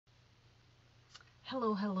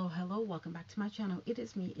Hello, hello, hello. Welcome back to my channel. It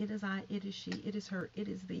is me, it is I, it is she, it is her, it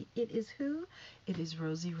is the, it is who? It is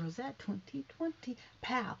Rosie Rosette 2020.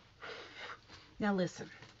 Pal. Now listen,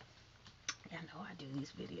 I know I do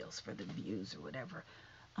these videos for the views or whatever.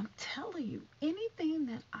 I'm telling you, anything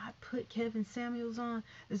that I put Kevin Samuels on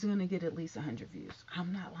is going to get at least 100 views.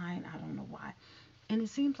 I'm not lying. I don't know why. And it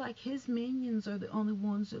seems like his minions are the only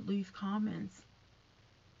ones that leave comments.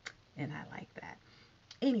 And I like that.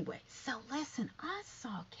 Anyway, so listen, I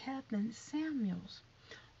saw Kevin Samuels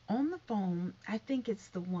on the phone. I think it's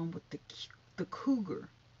the one with the cougar,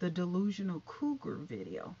 the delusional cougar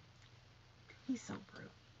video. He's so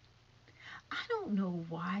rude. I don't know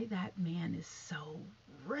why that man is so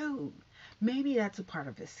rude. Maybe that's a part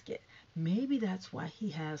of his skit. Maybe that's why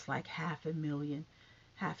he has like half a million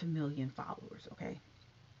followers, okay,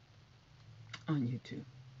 on YouTube.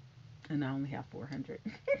 And I only have 400.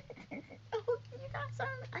 Oh, you guys,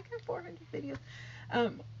 I got 400 videos.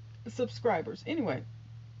 Um, Subscribers. Anyway,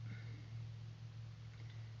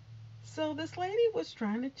 so this lady was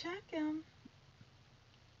trying to check him,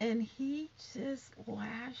 and he just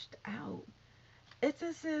lashed out. It's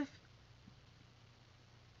as if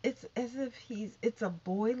it's a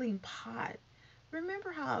boiling pot.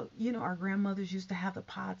 Remember how, our grandmothers used to have the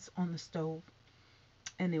pots on the stove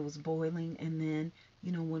and it was boiling, and then,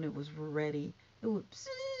 when it was ready, it would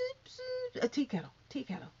a tea kettle.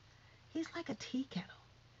 He's like a tea kettle.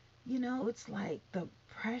 It's like the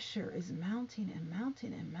pressure is mounting and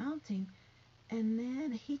mounting and mounting, and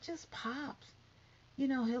then he just pops.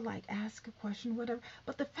 He'll like ask a question, whatever.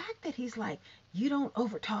 But the fact that he's like, you don't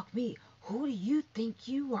overtalk me. Who do you think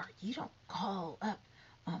you are? You don't call up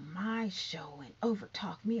on my show and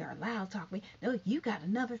overtalk me or loud talk me. No, you got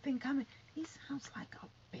another thing coming. He sounds like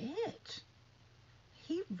a bitch.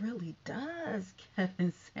 He really does.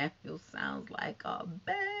 Kevin Samuel sounds like a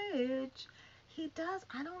bitch. He does.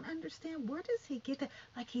 I don't understand. Where does he get that?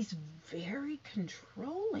 Like, he's very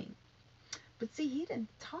controlling. But see, he didn't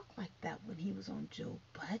talk like that when he was on Joe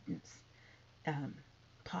Budden's um,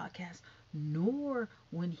 podcast, nor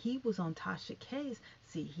when he was on Tasha K's.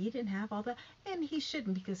 See, he didn't have all that, and he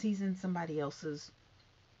shouldn't, because he's in somebody else's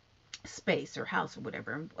space or house or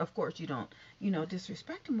whatever. And of course, you don't,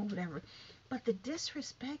 disrespect him or whatever. But the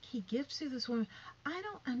disrespect he gives to this woman, I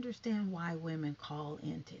don't understand why women call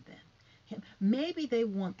into them. Maybe they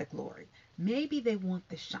want the glory. Maybe they want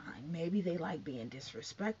the shine. Maybe they like being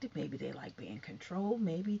disrespected. Maybe they like being controlled.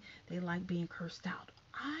 Maybe they like being cursed out.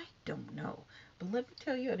 I don't know. But let me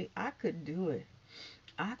tell you, I couldn't do it.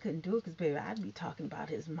 I couldn't do it because, baby, I'd be talking about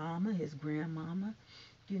his mama, his grandmama,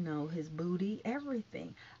 his booty,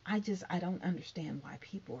 everything. I don't understand why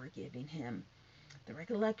people are giving him the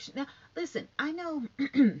recollection. Now, listen, I know,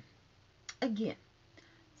 again,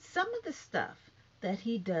 some of the stuff that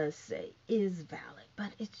he does say is valid,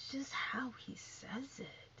 but it's just how he says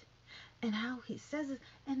it and how he says it.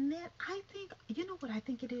 And then I think, you know what I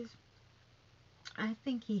think it is? I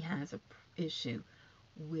think he has a issue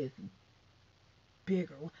with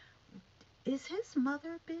bigger. Is his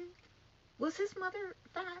mother big? Was his mother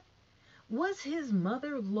fat? Was his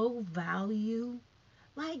mother low value?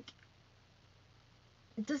 Like,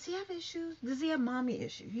 does he have issues? Does he have mommy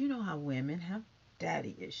issues? You know how women have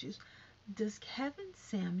daddy issues. Does Kevin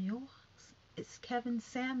Samuels,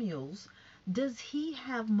 does he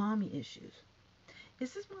have mommy issues?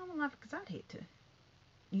 Is his mom alive? Because I'd hate to,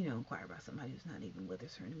 inquire about somebody who's not even with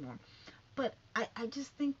us anymore. But I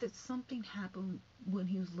just think that something happened when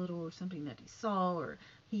he was little, or something that he saw, or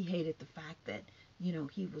he hated the fact that,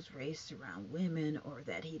 he was raised around women, or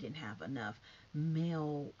that he didn't have enough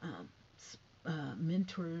male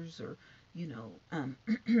mentors, or,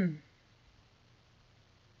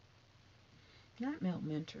 not male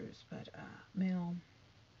mentors, but male.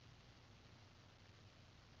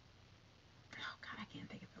 Oh God, I can't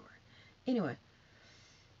think of the word. Anyway,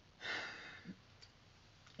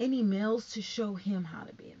 any males to show him how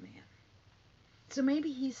to be a man. So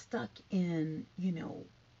maybe he's stuck in,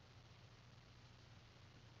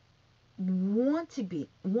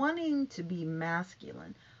 wanting to be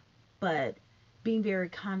masculine, but being very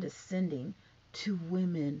condescending to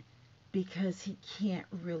women, because he can't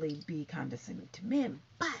really be condescending to men.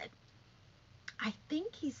 But I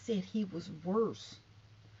think he said he was worse,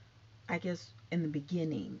 I guess, in the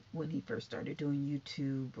beginning when he first started doing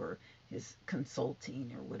YouTube or his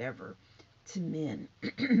consulting or whatever to men,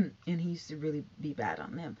 and he used to really be bad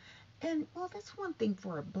on them. And well, that's one thing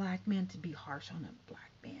for a black man to be harsh on a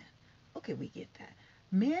black man. Okay, we get that.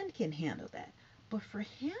 Men can handle that. But for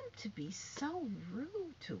him to be so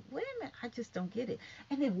rude to women, I just don't get it.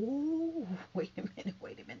 And then, whoa, wait a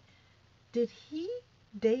minute. Did he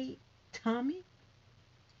date Tommy?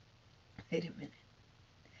 Wait a minute.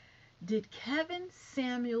 Did Kevin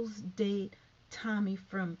Samuels date Tommy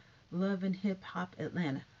from Love and Hip Hop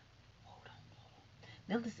Atlanta? Hold on, hold on.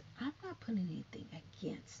 Now listen, I'm not putting anything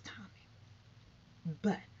against Tommy,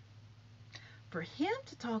 but for him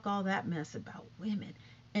to talk all that mess about women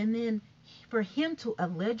and then for him to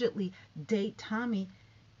allegedly date Tommy,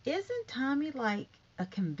 isn't Tommy like a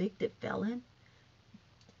convicted felon?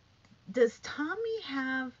 Does Tommy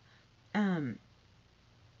have um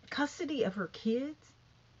custody of her kids?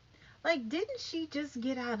 Like, didn't she just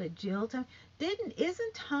get out of jail time? Didn't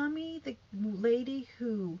isn't Tommy the lady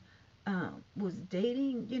who was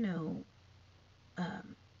dating,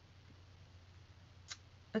 um,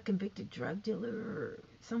 a convicted drug dealer or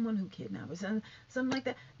someone who kidnapped or something like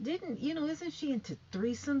that? Didn't isn't she into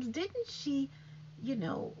threesomes? Didn't she,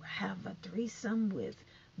 have a threesome with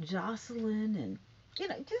Jocelyn and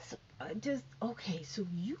just okay, so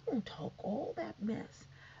you gonna talk all that mess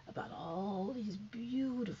about all these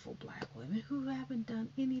beautiful black women who haven't done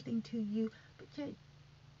anything to you, but yet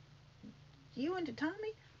you into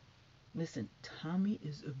Tommy? Listen, Tommy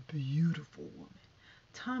is a beautiful woman.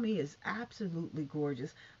 Tommy is absolutely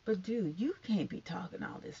gorgeous, but dude, you can't be talking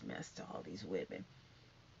all this mess to all these women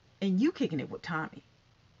and you kicking it with Tommy.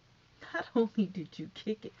 Not only did you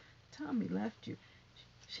kick it, Tommy left you.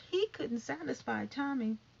 He couldn't satisfy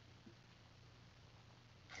Tommy.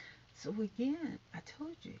 So again, I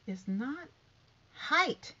told you, it's not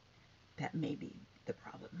height that may be the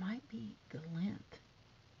problem. It might be the length.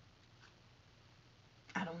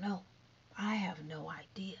 I don't know. I have no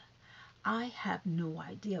idea. I have no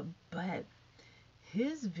idea, but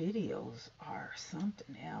his videos are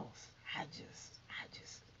something else. I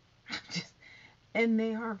just, and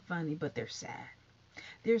they are funny, but they're sad.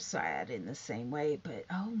 They're sad in the same way, but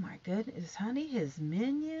oh my goodness, honey, his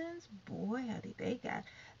minions, boy, honey, they got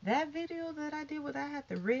that video that I did where I had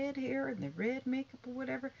the red hair and the red makeup or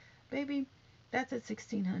whatever, baby, that's at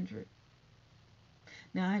 1600.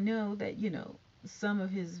 Now I know that some of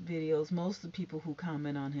his videos, most of the people who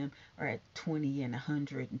comment on him are at 20 and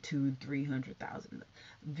 100 and 2 and 300,000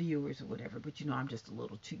 viewers or whatever. But I'm just a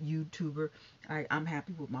little YouTuber. I'm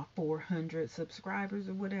happy with my 400 subscribers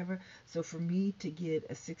or whatever. So for me to get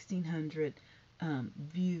a 1600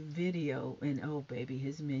 view video, and oh baby,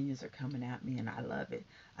 his minions are coming at me, and I love it.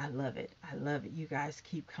 I love it. I love it. You guys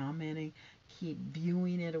keep commenting, keep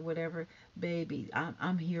viewing it or whatever, baby.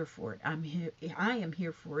 I'm here for it. I am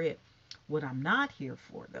here for it. What I'm not here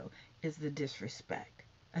for, though, is the disrespect.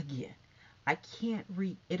 Again, I can't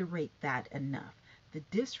reiterate that enough. The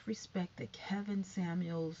disrespect that Kevin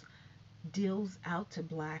Samuels deals out to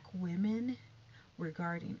black women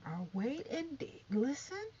regarding our weight. And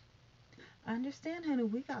listen, I understand, honey,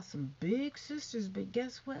 we got some big sisters, but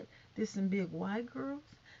guess what? There's some big white girls.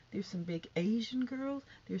 There's some big Asian girls.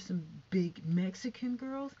 There's some big Mexican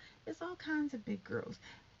girls. There's all kinds of big girls.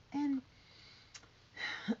 And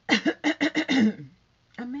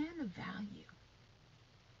a man of value.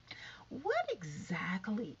 What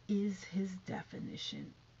exactly is his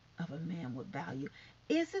definition of a man with value?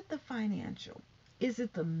 Is it the financial? Is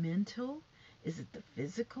it the mental? Is it the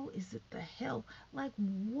physical? Is it the health? Like,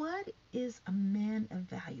 what is a man of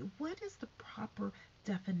value? What is the proper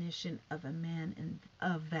definition of a man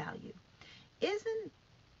of value? Isn't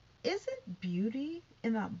beauty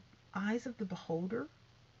in the eyes of the beholder?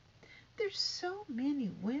 There's so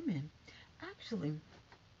many women. Actually,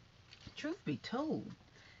 truth be told,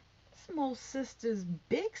 small sisters,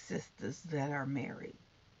 big sisters that are married.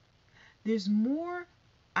 There's more,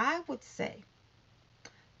 I would say,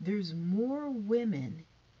 there's more women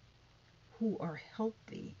who are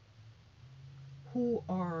healthy, who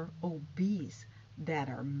are obese, that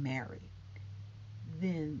are married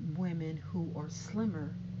than women who are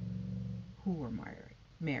slimmer who are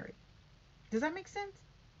married. Does that make sense?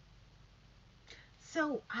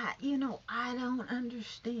 So I don't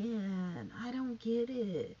understand. I don't get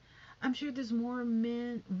it. I'm sure there's more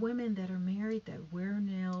women that are married that wear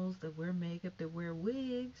nails, that wear makeup, that wear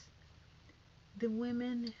wigs, than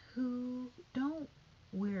women who don't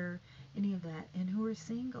wear any of that and who are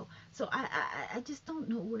single. So I just don't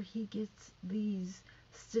know where he gets these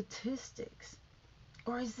statistics,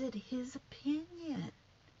 or is it his opinion?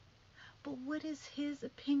 But what is his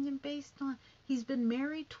opinion based on? He's been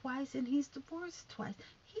married twice and he's divorced twice.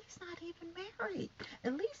 He's not even married.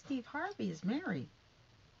 At least Steve Harvey is married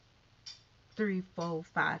 3, 4,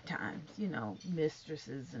 5 times,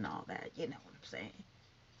 mistresses and all that. You know what I'm saying?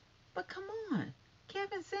 But come on,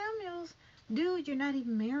 Kevin Samuels, dude, you're not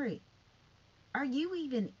even married. Are you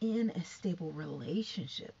even in a stable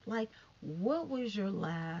relationship? Like, what was your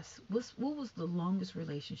what was the longest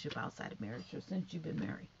relationship outside of marriage or since you've been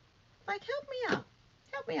married? Like, help me out.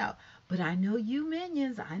 Help me out. But I know you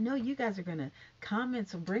minions. I know you guys are going to comment.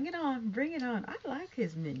 So bring it on. Bring it on. I like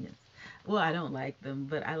his minions. Well, I don't like them,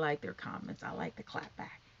 but I like their comments. I like the clap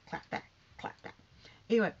back, clap back, clap back.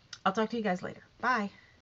 Anyway, I'll talk to you guys later. Bye.